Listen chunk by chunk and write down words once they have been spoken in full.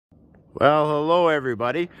Well, hello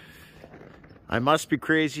everybody. I must be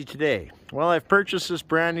crazy today. Well, I've purchased this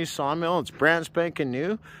brand new sawmill. It's brand spanking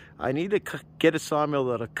new. I need to get a sawmill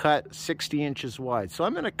that'll cut 60 inches wide. So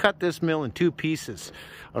I'm going to cut this mill in two pieces.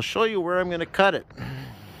 I'll show you where I'm going to cut it.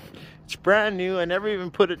 It's brand new. I never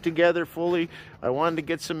even put it together fully. I wanted to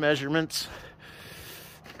get some measurements.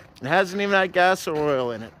 It hasn't even had gas or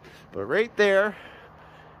oil in it. But right there,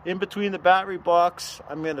 in between the battery box,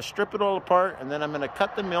 I'm going to strip it all apart, and then I'm going to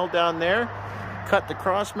cut the mill down there, cut the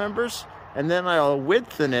cross members, and then I'll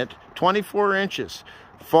widthen it 24 inches.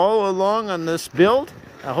 Follow along on this build.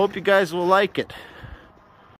 I hope you guys will like it.